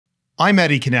I'm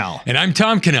Eddie Cannell. And I'm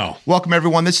Tom Cannell. Welcome,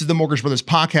 everyone. This is the Mortgage Brothers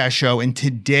Podcast Show, and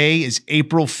today is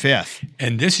April 5th.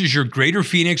 And this is your Greater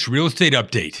Phoenix real estate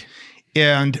update.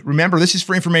 And remember, this is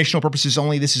for informational purposes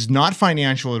only. This is not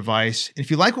financial advice. And if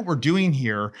you like what we're doing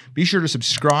here, be sure to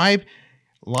subscribe,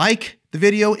 like the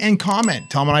video, and comment.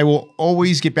 Tom and I will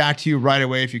always get back to you right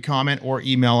away if you comment or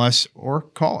email us or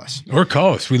call us.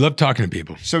 We love talking to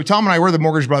people. So Tom and I, we're the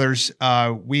Mortgage Brothers.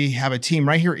 We have a team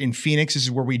right here in Phoenix. This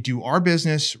is where we do our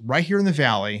business right here in the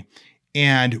Valley.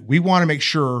 And we want to make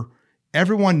sure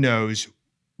everyone knows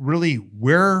really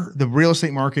where the real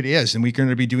estate market is. And we're going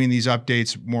to be doing these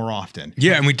updates more often.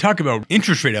 Yeah, and we talk about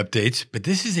interest rate updates, but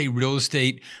this is a real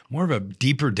estate, more of a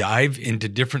deeper dive into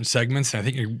different segments. And I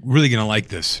think you're really going to like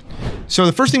this. So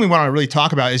the first thing we want to really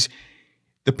talk about is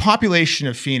the population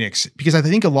of Phoenix, because I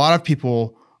think a lot of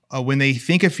people, when they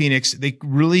think of Phoenix, they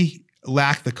really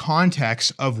lack the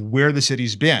context of where the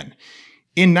city's been.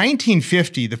 In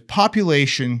 1950, the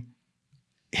population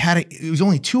it was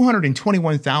only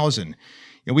 221,000.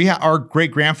 And our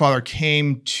great grandfather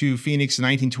came to Phoenix in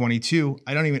 1922.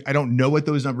 I don't know what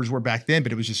those numbers were back then,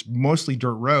 but it was just mostly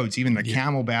dirt roads, even the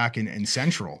Camelback and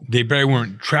Central. They probably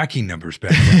weren't tracking numbers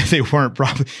back then. They weren't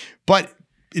probably. But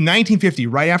in 1950,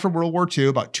 right after World War II,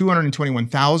 about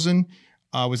 221,000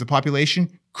 was the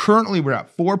population. Currently, we're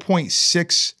at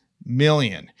 4.6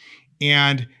 million.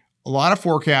 And a lot of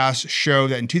forecasts show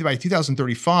that by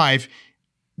 2035,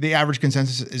 the average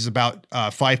consensus is about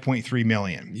 5.3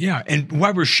 million. Yeah, and why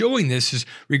we're showing this is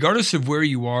regardless of where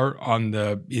you are on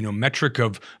the metric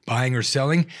of buying or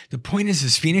selling, the point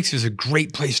is Phoenix is a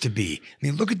great place to be. I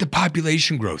mean, look at the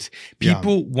population growth.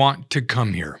 People want to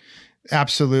come here.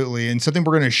 Absolutely. And something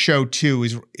we're going to show too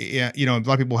is, a lot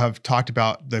of people have talked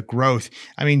about the growth.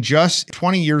 I mean, just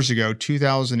 20 years ago,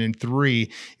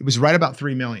 2003, it was right about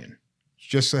 3 million.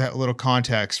 Just a little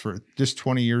context for just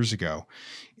 20 years ago.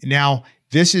 Now,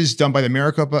 this is done by the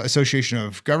Maricopa Association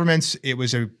of Governments. It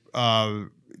was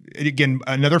again,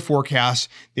 another forecast.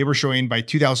 They were showing by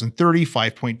 2030,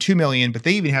 5.2 million, but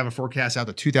they even have a forecast out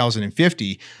to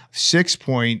 2050,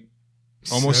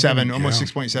 almost 6.7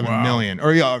 million.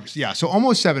 So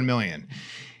almost 7 million.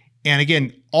 And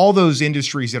again, all those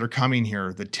industries that are coming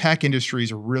here, the tech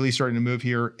industries are really starting to move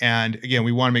here. And again,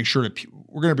 we want to make sure that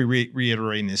we're going to be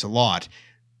reiterating this a lot.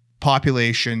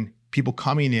 Population, people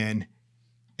coming in,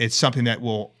 it's something that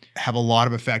will have a lot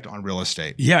of effect on real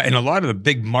estate. Yeah, and a lot of the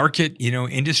big market,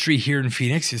 industry here in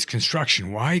Phoenix is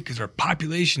construction. Why? Because our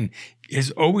population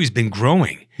has always been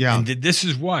growing. Yeah. And this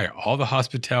is why all the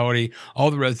hospitality,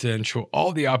 all the residential,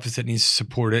 all the office that needs to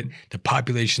support it, the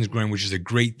population is growing, which is a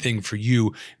great thing for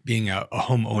you being a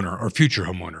homeowner or future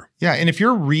homeowner. Yeah, and if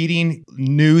you're reading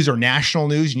news or national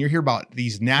news and you hear about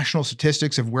these national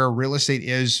statistics of where real estate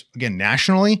is, again,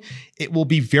 nationally, it will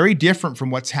be very different from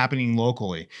what's happening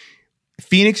locally.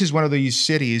 Phoenix is one of these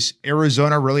cities.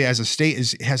 Arizona really as a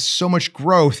state has so much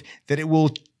growth that it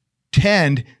will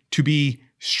tend to be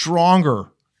stronger,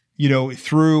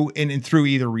 through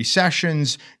either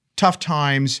recessions, tough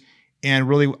times, and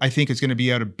really I think it's going to be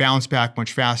able to bounce back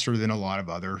much faster than a lot of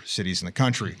other cities in the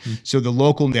country. Mm-hmm. So the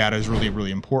local data is really,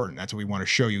 really important. That's what we want to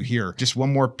show you here. Just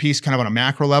one more piece kind of on a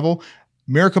macro level.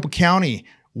 Maricopa County,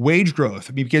 wage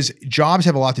growth. I mean, because jobs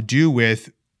have a lot to do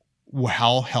with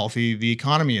how healthy the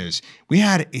economy is. We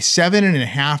had a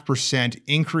 7.5%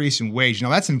 increase in wage. Now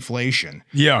that's inflation.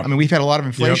 Yeah. I mean, we've had a lot of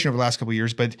inflation over the last couple of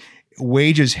years, but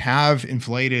wages have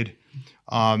inflated.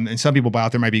 And some people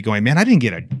out there might be going, man, I didn't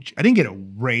get a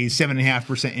raise,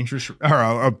 7.5% interest or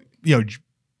a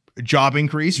job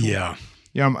increase. Yeah.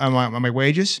 On my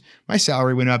wages, my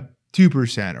salary went up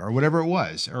 2% or whatever it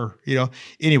was,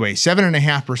 anyway,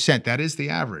 7.5%, that is the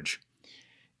average.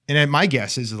 And my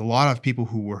guess is that a lot of people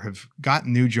who have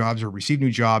gotten new jobs or received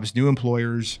new jobs, new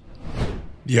employers,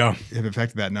 have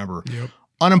affected that number. Yep.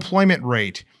 Unemployment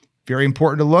rate, very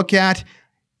important to look at.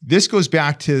 This goes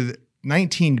back to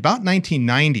about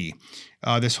 1990,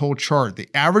 this whole chart. The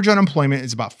average unemployment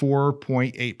is about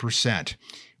 4.8%.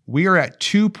 We are at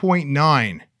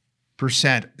 2.9%.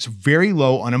 It's very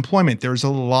low unemployment. There's a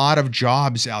lot of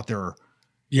jobs out there.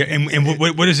 Yeah, and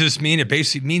what does this mean? It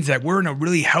basically means that we're in a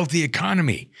really healthy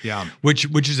economy. Yeah, which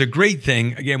is a great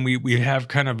thing. Again, we have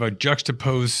kind of a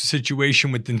juxtaposed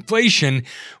situation with inflation,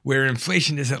 where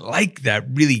inflation isn't like that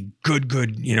really good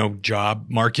job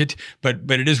market, but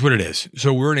it is what it is.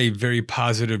 So we're in a very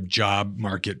positive job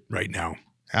market right now.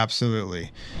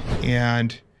 Absolutely,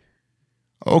 and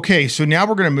okay, so now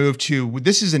we're going to move to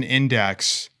this is an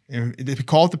index. We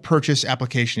call it the Purchase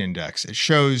Application Index. It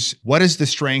shows what is the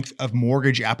strength of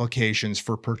mortgage applications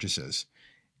for purchases.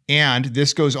 And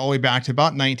this goes all the way back to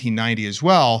about 1990 as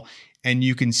well. And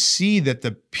you can see that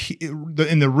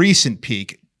in the recent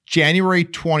peak, January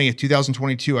 20th,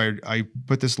 2022, I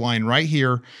put this line right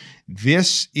here.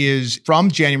 This is from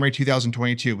January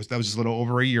 2022. That was just a little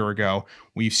over a year ago.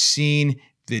 We've seen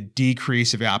the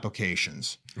decrease of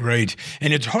applications. Right.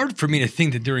 And it's hard for me to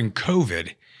think that during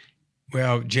COVID,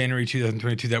 well, January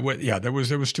 2022, that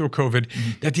was still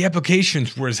COVID, that the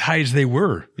applications were as high as they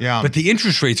were. Yeah. But the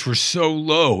interest rates were so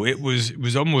low, it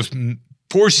was almost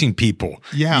forcing people,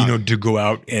 to go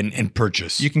out and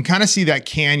purchase. You can kind of see that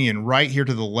canyon right here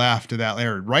to the left of that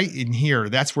area, right in here.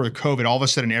 That's where the COVID, all of a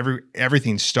sudden,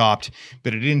 everything stopped.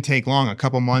 But it didn't take long. A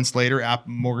couple months later,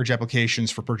 mortgage applications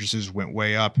for purchases went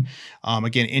way up.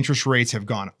 Again, interest rates have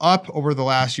gone up over the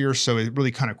last year, so it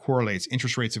really kind of correlates.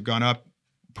 Interest rates have gone up.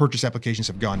 Purchase applications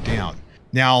have gone down.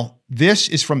 Now, this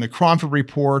is from the Cromford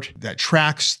report that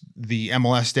tracks the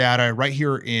MLS data right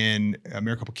here in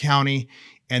Maricopa County.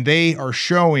 And they are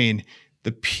showing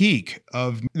the peak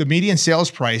of the median sales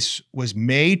price was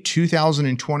May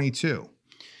 2022.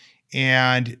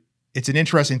 And it's an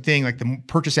interesting thing, like the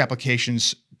purchase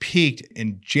applications peaked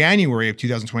in January of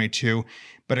 2022,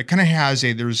 but it kind of has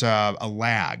there's a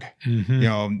lag.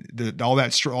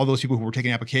 All those people who were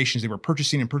taking applications, they were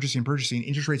purchasing.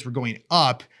 Interest rates were going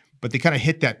up, but they kind of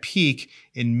hit that peak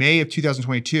in May of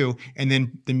 2022, and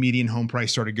then the median home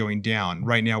price started going down.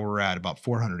 Right now, we're at about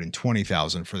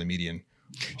 $420,000 for the median.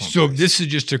 So this is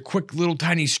just a quick little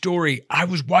tiny story. I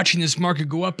was watching this market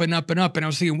go up and up and up, and I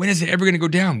was thinking, when is it ever going to go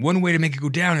down? One way to make it go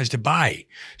down is to buy.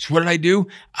 So what did I do?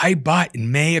 I bought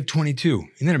in May of 22.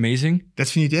 Isn't that amazing?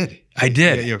 That's when you did. I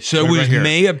did. Yeah, so it was right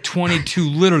May of 22,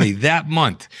 literally that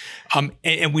month.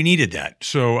 And we needed that.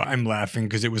 So I'm laughing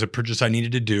because it was a purchase I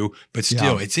needed to do. But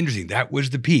still, it's interesting. That was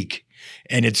the peak.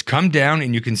 And it's come down,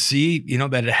 and you can see,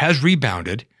 that it has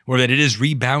rebounded, or that it is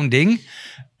rebounding.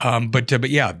 But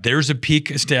yeah, there's a peak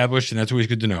established, and that's always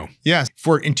good to know. Yeah.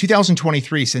 In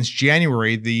 2023, since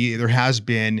January, there has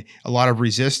been a lot of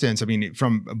resistance. I mean,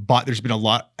 there's been a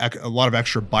lot of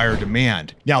extra buyer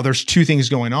demand. Now, there's two things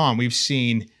going on. We've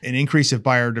seen an increase of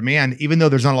buyer demand, even though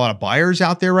there's not a lot of buyers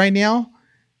out there right now.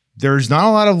 There's not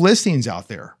a lot of listings out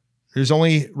there. There's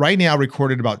only right now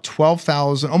recorded about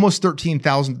 12,000, almost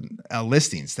 13,000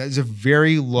 listings. That is a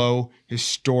very low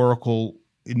historical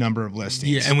number of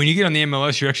listings. Yeah, and when you get on the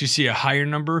MLS, you actually see a higher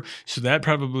number. So that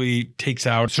probably takes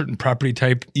out a certain property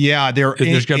type. Yeah,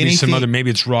 there's got to be some other, maybe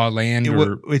it's raw land.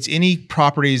 It's any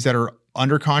properties that are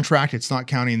under contract. It's not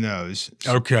counting those.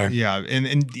 Okay. Yeah,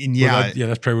 and yeah.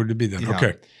 That's probably what it'd be then. Yeah.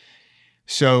 Okay.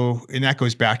 So, and that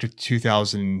goes back to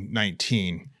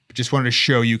 2019. Just wanted to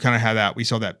show you kind of how we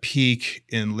saw that peak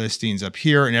in listings up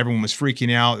here, and everyone was freaking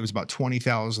out. It was about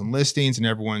 20,000 listings, and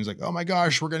everyone's like, "Oh my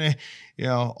gosh, we're gonna,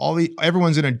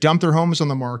 everyone's gonna dump their homes on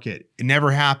the market." It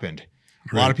never happened.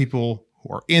 Right. A lot of people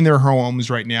who are in their homes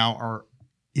right now are,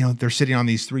 they're sitting on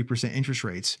these 3% interest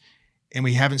rates, and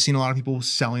we haven't seen a lot of people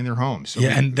selling their homes. So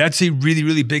and that's a really,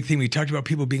 really big thing. We talked about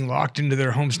people being locked into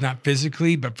their homes, not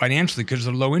physically, but financially because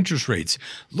of the low interest rates.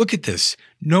 Look at this.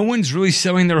 No one's really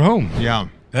selling their home. Yeah.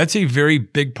 That's a very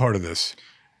big part of this.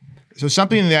 So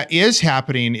something that is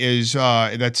happening is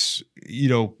that's,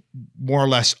 more or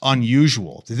less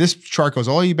unusual. This chart goes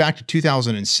all the way back to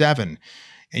 2007,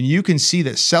 and you can see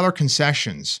that seller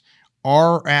concessions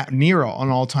are at near an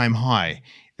all-time high.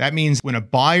 That means when a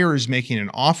buyer is making an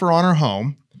offer on her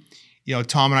home,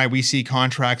 Tom and I, we see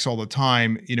contracts all the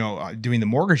time, doing the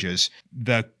mortgages.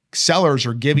 The sellers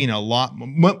are giving a lot,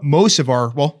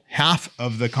 half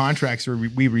of the contracts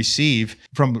we receive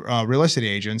from real estate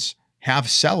agents have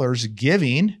sellers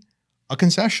giving a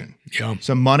concession. Yeah.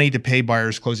 Some money to pay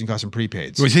buyers' closing costs and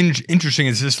prepaids. What's interesting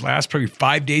is this last probably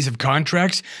 5 days of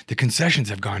contracts, the concessions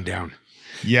have gone down.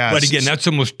 Yeah. But again, that's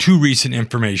almost too recent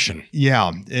information.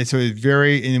 Yeah. It's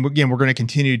and again, we're going to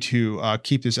continue to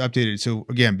keep this updated. So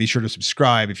again, be sure to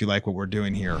subscribe if you like what we're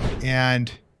doing here.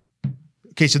 And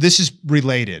okay, so this is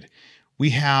related. We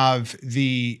have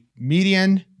the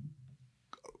median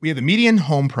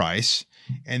home price,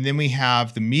 and then we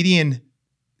have the median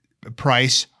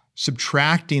price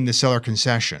subtracting the seller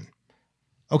concession.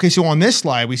 Okay, so on this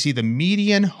slide, we see the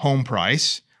median home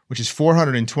price, which is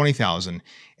 $420,000.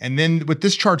 And then what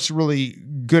this chart's really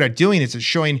good at doing is it's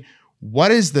showing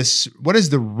what is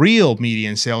the real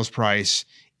median sales price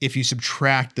if you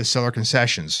subtract the seller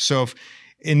concessions. So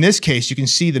in this case, you can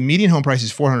see the median home price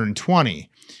is $420,000.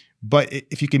 But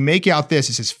if you can make out this,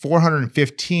 it says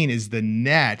 $415,000 is the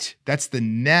net. That's the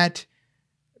net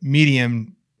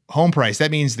median home price.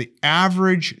 That means the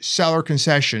average seller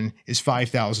concession is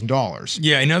 $5,000.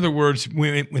 Yeah. In other words,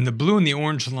 when the blue and the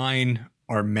orange line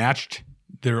are matched,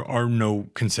 there are no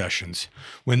concessions.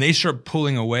 When they start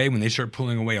pulling away,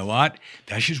 a lot,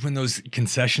 that's just when those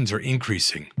concessions are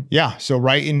increasing. Yeah. So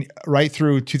right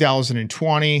through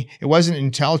 2020, it wasn't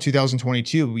until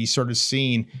 2022 we started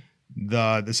seeing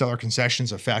the seller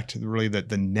concessions affect really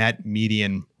the net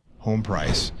median home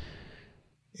price.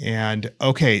 And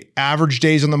okay, average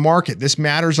days on the market. This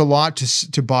matters a lot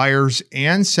to buyers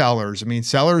and sellers. I mean,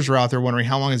 sellers are out there wondering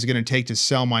how long is it going to take to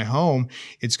sell my home?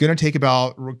 It's going to take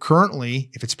about, currently,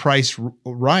 if it's priced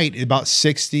right, about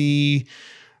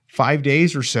 65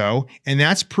 days or so. And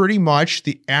that's pretty much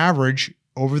the average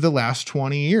over the last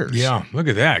 20 years. Yeah, look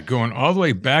at that, going all the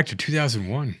way back to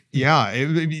 2001. Yeah,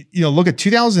 look at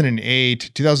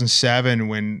 2008, 2007,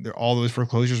 when all those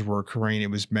foreclosures were occurring.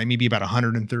 It was maybe about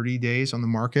 130 days on the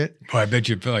market. Well, I bet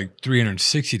you it felt like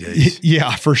 360 days.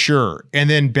 Yeah, for sure. And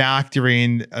then back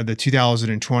during the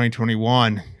 2020,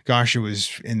 21, gosh, it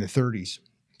was in the 30s.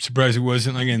 Surprised it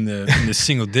wasn't like in the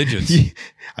single digits.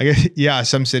 I guess, yeah,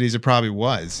 some cities it probably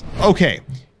was. Okay,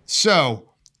 so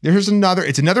it's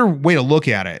another way to look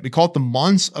at it. We call it the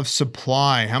months of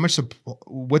supply.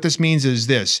 What this means is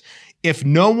this: if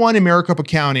no one in Maricopa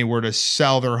County were to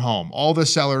sell their home, all the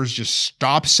sellers just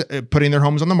stop putting their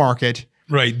homes on the market.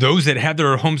 Right. Those that have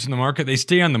their homes in the market, they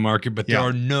stay on the market, but there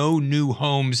are no new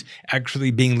homes actually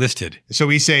being listed. So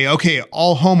we say, okay,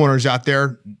 all homeowners out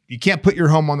there, you can't put your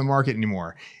home on the market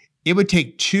anymore. It would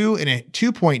take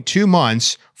 2.2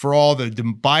 months for all the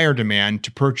buyer demand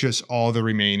to purchase all the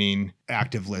remaining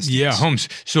active listings. Yeah, homes.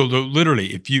 So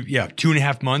literally, if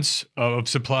 2.5 months of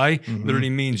supply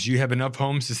literally means you have enough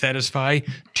homes to satisfy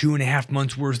 2.5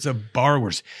 months worth of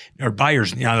borrowers or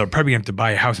buyers. Now, they'll probably have to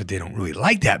buy a house that they don't really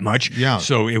like that much. Yeah.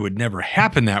 So it would never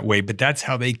happen that way, but that's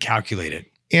how they calculate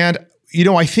it. And,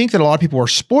 I think that a lot of people are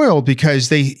spoiled because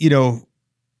they,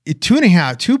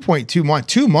 2.2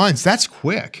 months, 2 months, that's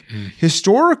quick.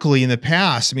 Historically, in the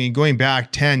past, I mean, going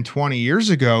back 10, 20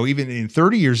 years ago, even in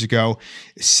 30 years ago,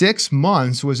 6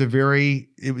 months was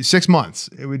 6 months.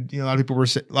 It would, a lot of people a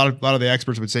lot of the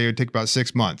experts would say it would take about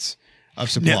 6 months of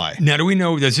supply. Now do we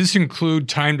know, does this include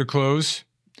time to close?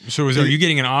 So are you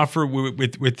getting an offer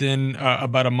within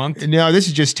about a month? No, this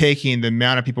is just taking the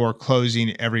amount of people who are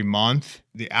closing every month,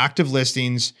 the active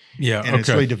listings, and it's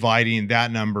really dividing that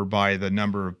number by the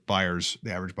number of buyers,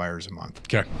 the average buyers a month.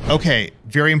 Okay,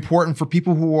 very important for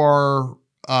people who are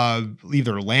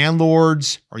either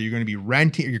landlords, or you're going to be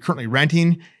renting, or you're currently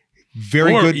renting.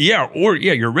 Very good.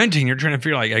 You're renting. You're trying to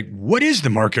figure like what is the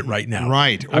market right now?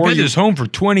 Right. I've had this home for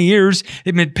 20 years.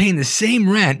 They've been paying the same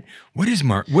rent. What is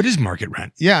market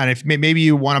rent? Yeah, and if maybe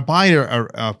you want to buy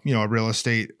a real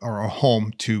estate or a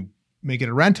home to make it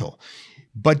a rental.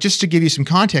 But just to give you some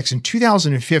context, in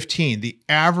 2015, the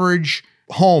average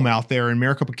home out there in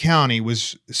Maricopa County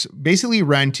was basically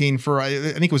renting for, I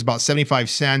think it was about 75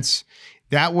 cents.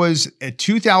 That was a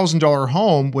 $2,000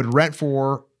 home would rent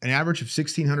for an average of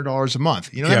 $1,600 a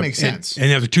month. That makes sense.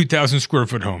 And that's a 2,000 square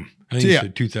foot home. I think it's a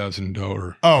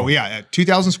 $2,000. Oh, yeah. A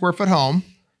 2,000 square foot home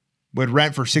would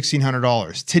rent for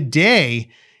 $1,600. Today,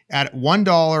 at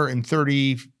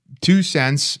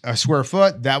 $1.32 a square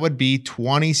foot, that would be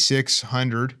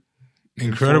 $2,600.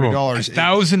 Incredible.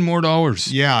 $1,000 more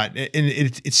dollars. Yeah. And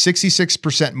it's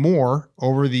 66% more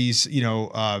over these,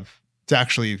 it's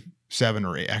actually 7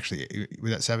 or 8, actually,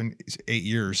 was that 8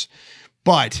 years.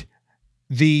 But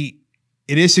it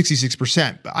is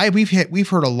 66%. But we've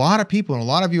heard a lot of people, and a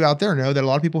lot of you out there know that a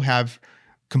lot of people have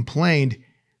complained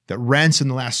that rents in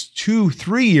the last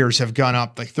 2-3 years have gone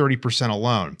up like 30%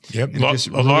 alone. Yep. A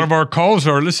lot of our calls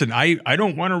are, listen, I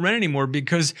don't want to rent anymore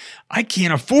because I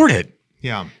can't afford it.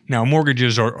 Yeah. Now,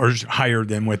 mortgages are higher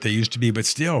than what they used to be, but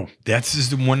still, that's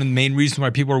just one of the main reasons why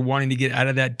people are wanting to get out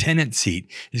of that tenant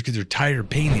seat is because they're tired of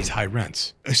paying these high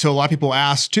rents. So a lot of people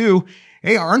ask too,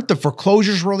 hey, aren't the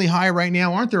foreclosures really high right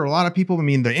now? Aren't there a lot of people? I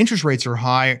mean, the interest rates are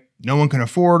high. No one can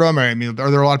afford them. I mean,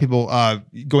 are there a lot of people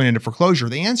going into foreclosure?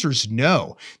 The answer is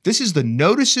no. This is the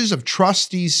notices of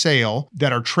trustee sale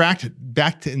that are tracked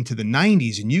back into the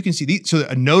 90s. And you can see so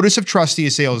a notice of trustee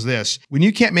sale is this. When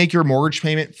you can't make your mortgage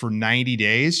payment for 90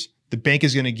 days, the bank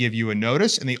is going to give you a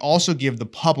notice, and they also give the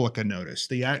public a notice.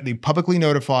 They publicly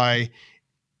notify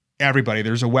everybody.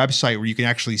 There's a website where you can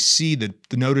actually see the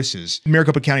notices. The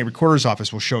Maricopa County Recorder's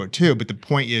Office will show it too. But the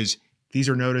point is, these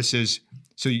are notices.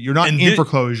 So you're not in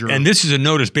foreclosure. And this is a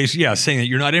notice basically, saying that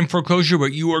you're not in foreclosure,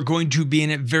 but you are going to be in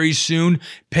it very soon.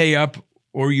 Pay up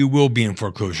or you will be in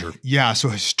foreclosure. Yeah. So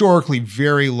historically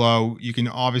very low. You can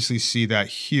obviously see that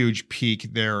huge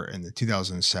peak there in the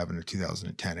 2007 to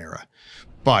 2010 era.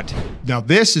 But now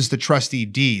this is the trustee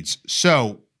deeds.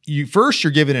 So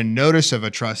you're given a notice of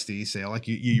a trustee sale, like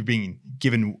you're being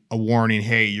given a warning,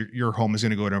 hey, your home is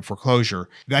going to go into foreclosure.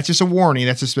 That's just a warning.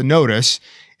 That's just a notice.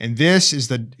 And this is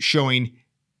the showing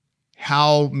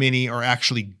how many are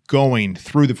actually going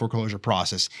through the foreclosure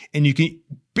process. And you can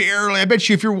barely, I bet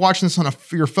you if you're watching this on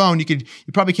your phone, you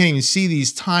probably can't even see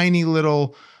these tiny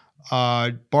little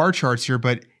bar charts here,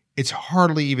 but it's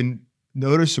hardly even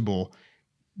noticeable.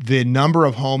 The number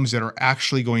of homes that are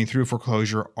actually going through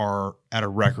foreclosure are at a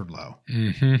record low.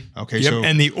 Mm-hmm. Okay. Yep. So,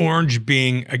 and the orange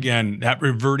being, again, that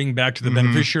reverting back to the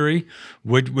beneficiary,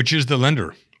 which is the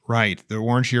lender. Right. The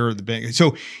orange here, the bank.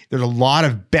 So there's a lot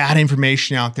of bad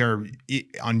information out there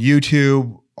on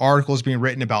YouTube, articles being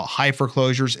written about high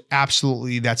foreclosures.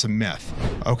 Absolutely. That's a myth.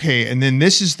 Okay. And then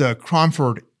this is the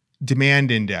Cromford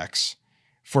Demand Index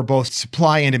for both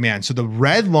supply and demand. So the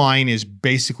red line is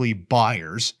basically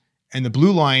buyers and the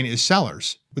blue line is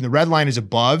sellers. When the red line is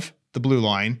above the blue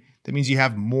line, that means you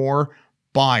have more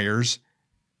buyers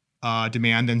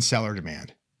demand than seller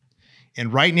demand.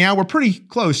 And right now we're pretty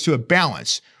close to a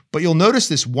balance, but you'll notice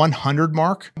this 100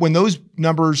 mark. When those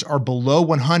numbers are below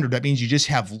 100, that means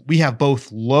we have both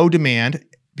low demand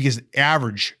because the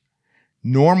average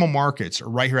normal markets are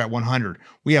right here at 100.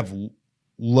 We have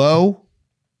low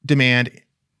demand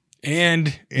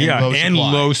and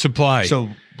low supply. So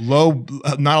low,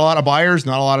 not a lot of buyers,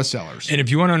 not a lot of sellers. And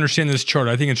if you want to understand this chart,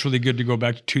 I think it's really good to go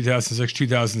back to 2006,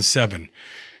 2007,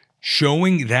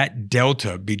 showing that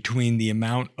delta between the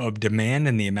amount of demand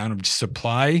and the amount of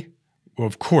supply. Well,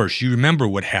 of course, you remember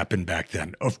what happened back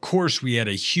then. Of course, we had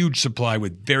a huge supply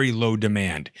with very low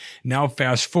demand. Now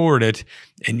fast forward it,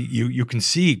 and you can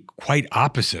see quite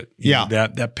opposite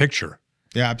that picture.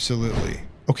 Yeah, absolutely.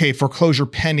 Okay, foreclosure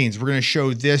pendings. We're going to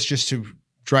show this just to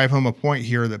drive home a point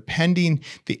here. The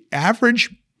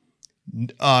average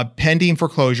pending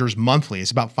foreclosures monthly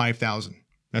is about 5,000.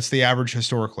 That's the average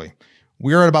historically.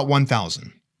 We're at about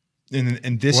 1,000.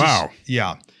 And this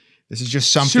this is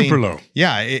just something super low.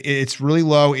 Yeah, it's really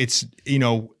low. It's,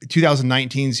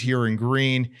 2019's here in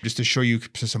green. Just to show you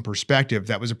some perspective,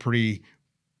 that was a pretty,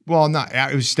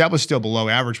 that was still below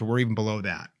average, but we're even below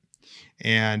that.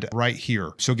 And right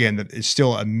here. So again, it's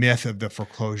still a myth of the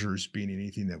foreclosures being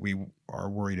anything that we are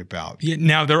worried about. Yeah,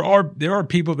 now there are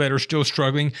people that are still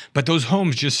struggling, but those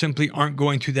homes just simply aren't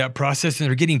going through that process, and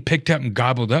they're getting picked up and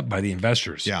gobbled up by the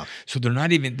investors. Yeah. So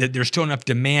there's still enough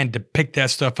demand to pick that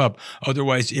stuff up.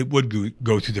 Otherwise, it would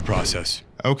go through the process.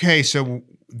 Okay, so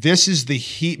this is the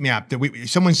heat map that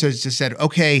someone said,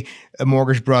 okay,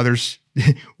 Mortgage Brothers,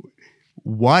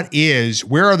 what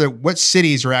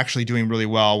cities are actually doing really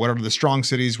well? What are the strong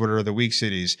cities? What are the weak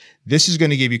cities? This is going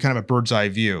to give you kind of a bird's eye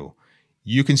view.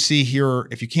 You can see here,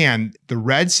 if you can, the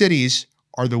red cities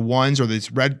are the ones, or the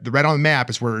red on the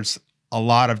map is where it's a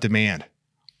lot of demand,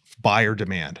 buyer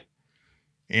demand.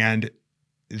 And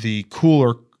the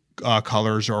cooler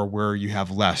colors are where you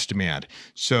have less demand.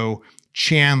 So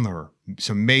Chandler,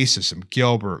 some Mesa, some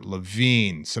Gilbert,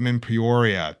 Levine, some in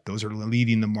Peoria, those are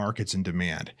leading the markets in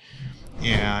demand.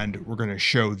 And we're going to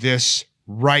show this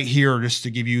right here just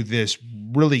to give you this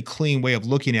really clean way of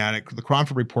looking at it. The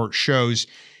Cromford report shows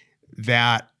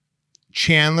that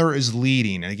Chandler is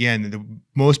leading. And again,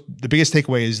 the biggest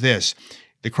takeaway is this: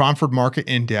 the Cromford Market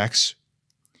Index,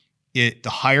 the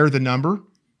higher the number,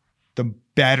 the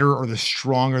better or the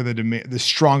stronger the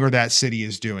stronger that city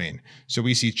is doing. So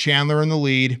we see Chandler in the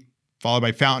lead, followed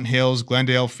by Fountain Hills,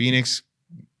 Glendale, Phoenix,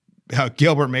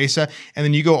 Gilbert, Mesa, and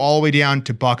then you go all the way down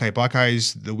to Buckeye.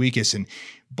 Buckeye's the weakest, and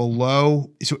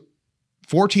below. So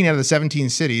 14 out of the 17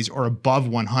 cities are above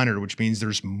 100, which means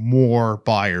there's more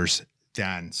buyers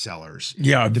than sellers.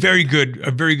 Yeah, a very good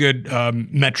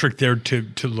metric there to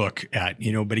look at.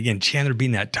 But again, Chandler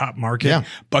being that top market,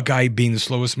 Buckeye being the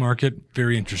slowest market,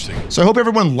 very interesting. So I hope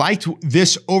everyone liked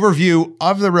this overview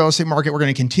of the real estate market. We're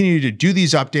going to continue to do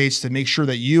these updates to make sure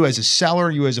that you as a seller,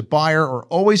 you as a buyer are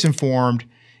always informed.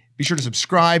 Be sure to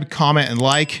subscribe, comment, and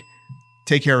like.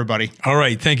 Take care, everybody. All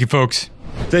right. Thank you, folks.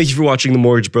 Thank you for watching the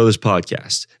Mortgage Brothers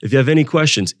podcast. If you have any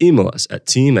questions, email us at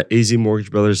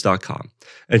team@azmortgagebrothers.com.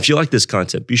 And if you like this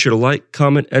content, be sure to like,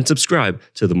 comment, and subscribe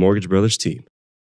to the Mortgage Brothers team.